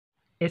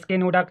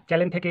Sknewduct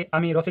channel থেকে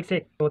আমি রফিক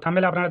শেখ। তো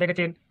থাম্বনেলে আপনারা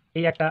দেখেছেন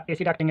এই একটা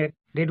এসি ডাক্টিংয়ের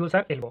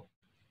রিডিউসার এলবো।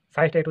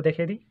 সাইজটা একটু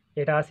দেখিয়ে দিই,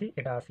 এটা 80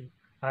 এটা 80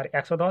 আর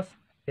 110,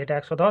 এটা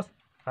 110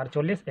 আর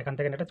 40, এখান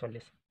থেকে এটা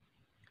 40।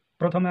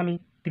 প্রথমে আমি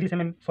 30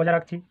 mm সোজা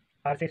রাখছি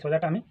আর সেই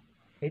সোজাটা আমি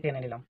এই টেনে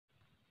নিলাম,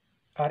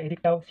 আর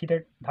এদিকটাও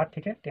সিটের ধার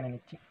থেকে টেনে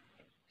নিচ্ছি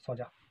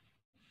সোজা।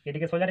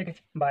 এদিকে সোজা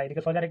রেখেছি বা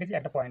এদিকে সোজা রেখেছি,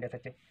 একটা পয়েন্ট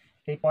এসেছে,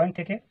 এই পয়েন্ট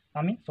থেকে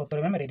আমি 70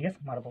 mm রেডিয়াস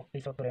মারবো।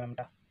 এই 70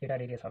 mm-টা এটা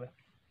রেডিয়াস হবে।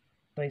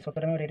 তো এই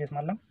 70 mm রেডিয়াস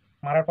মারলাম,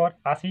 মারার পর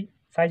 80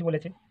 সাইজ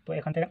বলেছে, তো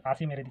এখান থেকে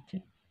 80 মেরে দিচ্ছি,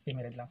 এই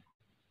মেরে দিলাম।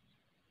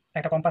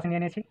 একটা কম্পাস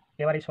নিয়ে নিয়েছি,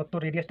 এবার এই 70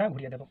 রেডিয়াসটা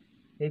ঘুরিয়ে দেবো,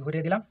 এই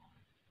ঘুরিয়ে দিলাম।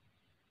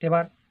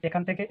 এবার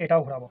এখান থেকে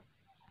এটাও ঘোরাবো,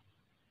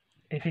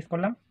 এই ফিক্স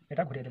করলাম,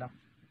 এটা ঘুরিয়ে দিলাম।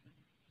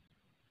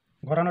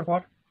 ঘোরানোর পর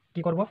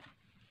কি করব,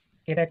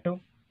 এটা একটু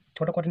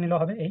ছোট করে নিলেও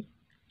হবে, এই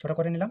ছোট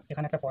করে নিলাম।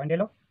 এখানে একটা পয়েন্ট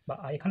এলো, বা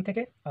এখান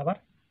থেকে আবার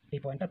এই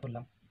পয়েন্টটা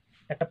তুললাম,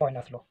 একটা পয়েন্ট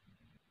আসলো।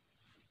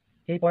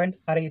 এই পয়েন্ট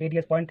আর এই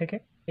রেডিয়াস পয়েন্ট থেকে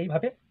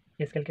এইভাবে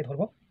স্কেলকে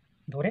ধরবো,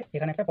 ধরে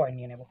এখানে একটা পয়েন্ট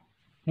নিয়ে নেব,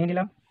 নিয়ে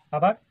নিলাম।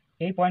 আবার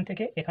এই পয়েন্ট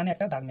থেকে এখানে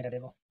একটা দাগ মেরে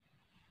দেবো,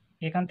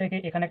 এখান থেকে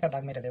এখানে একটা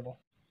দাগ মেরে দেবো,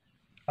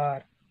 আর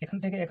এখান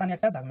থেকে এখানে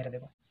একটা দাগ মেরে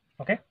দেবো।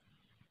 ওকে,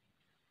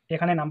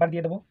 এখানে নাম্বার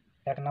দিয়ে দেবো,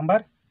 1 নাম্বার,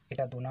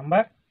 এটা 2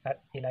 নাম্বার, আর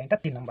এই লাইনটা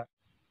 3 নাম্বার।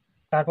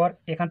 তারপর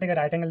এখান থেকে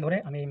রাইট অ্যাঙ্গেল ধরে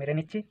আমি মেরে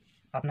নিচ্ছি।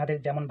 আপনাদের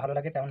যেমন ভালো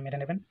লাগে তেমন মেরে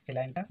নেবেন, এই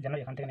লাইনটা যেন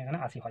এখান থেকে এখানে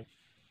 80 হয়,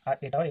 আর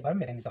এটাও এভাবে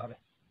মেরে নিতে হবে।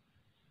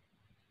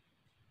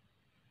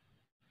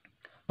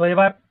 তো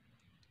এবার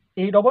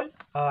এই ডবল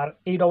আর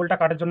এই ডবলটা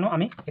কাটার জন্য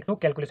আমি একটু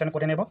ক্যালকুলেশন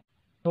করে নেব।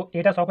 তো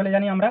এটা সকলে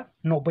জানি আমরা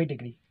 90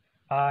 ডিগ্রি,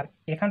 আর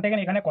এখান থেকে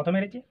এখানে কত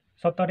মেরেছি,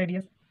 70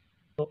 রেডিয়াস।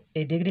 তো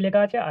এই ডিগ্রি লেখা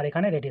আছে আর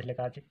এখানে রেডিয়াস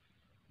লেখা আছে।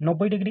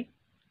 90 ডিগ্রি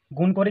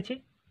গুণ করেছি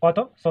কত,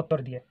 70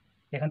 দিয়ে,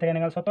 এখান থেকে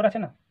এখানে 70 আছে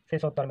না, সেই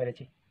 70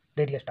 মেরেছি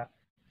রেডিয়াসটা।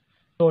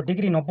 তো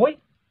ডিগ্রি 90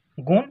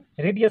 গুণ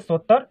রেডিয়াস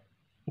 70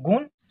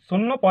 গুণ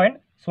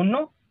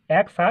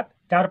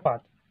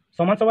 0.01745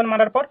 সমান সমান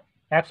মারার পর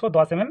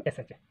 110 mm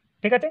এসেছে।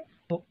 ঠিক আছে,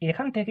 তো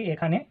এখান থেকে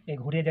এখানে এই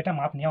ঘুরিয়ে যেটা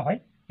মাপ নেওয়া হয়,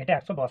 এটা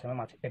 110 mm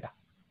আছে এটা।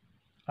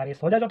 আর এই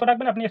সোজা যত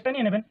রাখবেন আপনি এক্সট্রা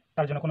নিয়ে নেবেন,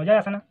 তার জন্য কোনো যায়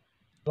আসে না।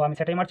 তো আমি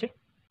সেটাই মারছি।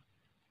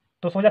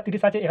 তো সোজা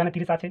 30 আছে, এখানে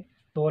 30 আছে,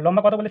 তো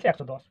লম্বা কত বলেছি,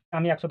 110,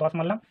 আমি 110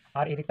 মারলাম,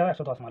 আর এদিকটাও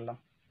 110 মারলাম,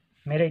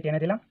 মেরে টেনে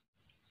দিলাম।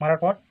 মারার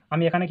পর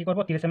আমি এখানে কি করব,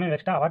 30 mm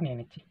এক্সট্রা আবার নিয়ে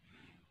নিচ্ছি,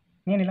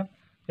 নিয়ে নিলাম।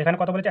 এখানে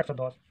কত বলেছে,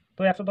 110,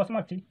 তো 110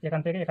 মারছি,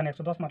 এখান থেকে এখানে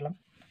 110 মারলাম।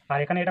 আর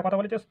এখানে এটা কথা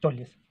বলেছে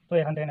 40, তো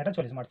এখান থেকে এটা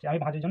 40 মারছি। আমি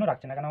ভাঁজের জন্য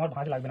রাখছি না, কারণ আমার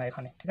ভাঁজ লাগবে না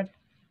এখানে। ঠিক আছে,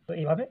 তো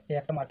এইভাবে এই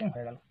একটা মার্কিং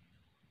হয়ে গেল।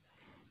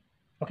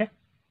 ওকে,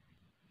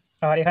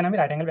 আর এখানে আমি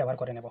রাইট অ্যাঙ্গেল ব্যবহার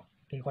করে নেব,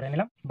 এই করে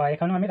নিলাম, বা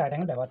এখানেও আমি রাইট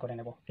অ্যাঙ্গেল ব্যবহার করে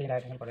নেব, এই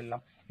রাইট অ্যাঙ্গেল করে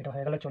নিলাম। এটা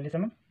হয়ে গেল 40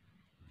 mm,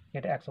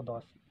 এটা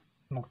 110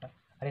 মুখটা,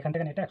 আর এখান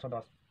থেকে এটা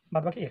 110,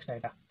 বাদ বাকি এক্সট্রা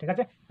এটা। ঠিক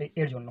আছে,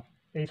 এর জন্য,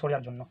 এই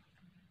সরিয়ার জন্য।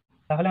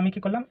 তাহলে আমি কি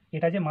করলাম,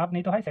 এটা যে মাপ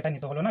নিতে হয় সেটা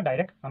নিতে হলো না,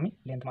 ডাইরেক্ট আমি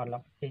লেন্থ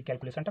মারলাম এই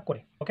ক্যালকুলেশনটা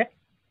করে। ওকে,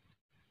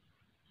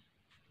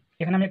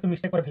 এখানে আমি একটু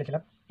মিস্টেক করে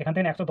ফেলেছিলাম, এখান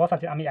থেকে 110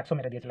 আছে, আমি 100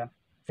 মেরে দিয়েছিলাম,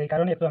 সেই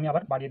কারণে একটু আমি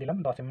আবার বাড়িয়ে দিলাম,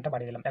 10 মিনিটটা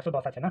বাড়িয়ে দিলাম,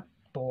 110 আছে না,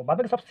 তো বাদ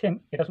সব সেম,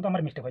 এটা শুধু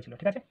আমার মিস্টেক হয়েছিল।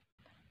 ঠিক আছে,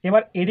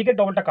 এবার এদিকে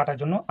ডবলটা কাটার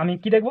জন্য আমি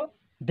কি দেখবো,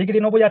 ডিগ্রি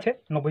 90 আছে,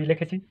 90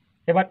 লিখেছি।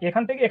 এবার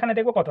এখান থেকে এখানে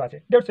দেখবো কত আছে,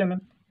 150 mm,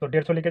 তো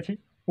 150 লিখেছি।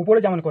 উপরে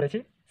যেমন করেছি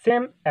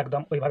সেম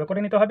একদম ওইভাবে করে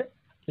নিতে হবে।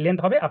 লেন্থ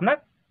হবে আপনার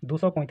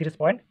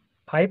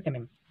 235.5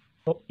 mm।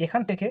 তো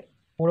এখান থেকে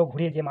পুরো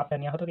ঘুরিয়ে যে মাপটা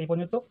নেওয়া হতো এই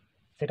পর্যন্ত,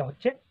 সেটা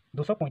হচ্ছে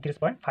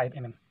 235.5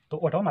 mm। তো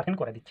ওটাও মার্কিং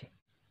করে দিচ্ছি।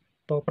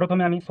 তো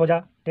প্রথমে আমি সোজা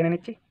টেনে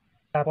নিচ্ছি,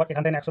 তারপর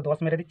এখান থেকে 110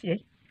 মেরে দিচ্ছি, এই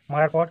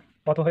মারার পর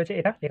কত হয়েছে,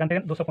 এটা এখান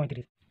থেকে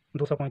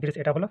 235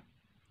 এটা হলো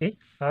এই,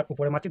 আর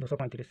উপরে মারছি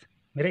 235,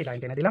 মেরে এই লাইন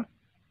টেনে দিলাম,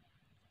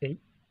 এই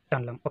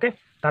টানলাম। ওকে,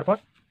 তারপর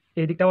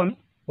এই দিকটাও আমি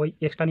ওই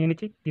এক্সট্রা নিয়ে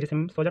নিচ্ছি 30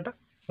 mm সোজাটা।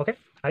 ওকে,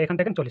 আর এখান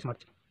থেকে 40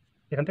 মারছি,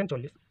 এখান থেকে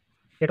 40,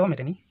 এটাও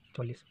মেরে নিই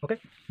 40। ওকে,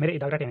 মেরে এই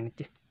দাগটা টেনে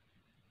নিচ্ছি,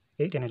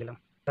 এই টেনে দিলাম।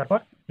 তারপর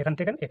এখান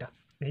থেকে এটা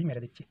এই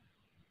মেরে দিচ্ছি,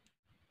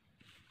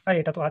 আর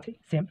এটা তো আছেই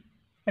সেম,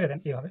 মেরে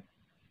দেন, এইভাবে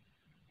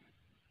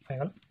হয়ে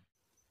গেল।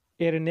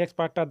 এর নেক্সট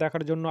পার্টটা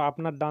দেখার জন্য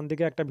আপনার ডান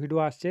দিকে একটা ভিডিও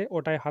আসছে,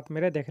 ওটায় হাত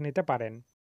মেরে দেখে নিতে পারেন।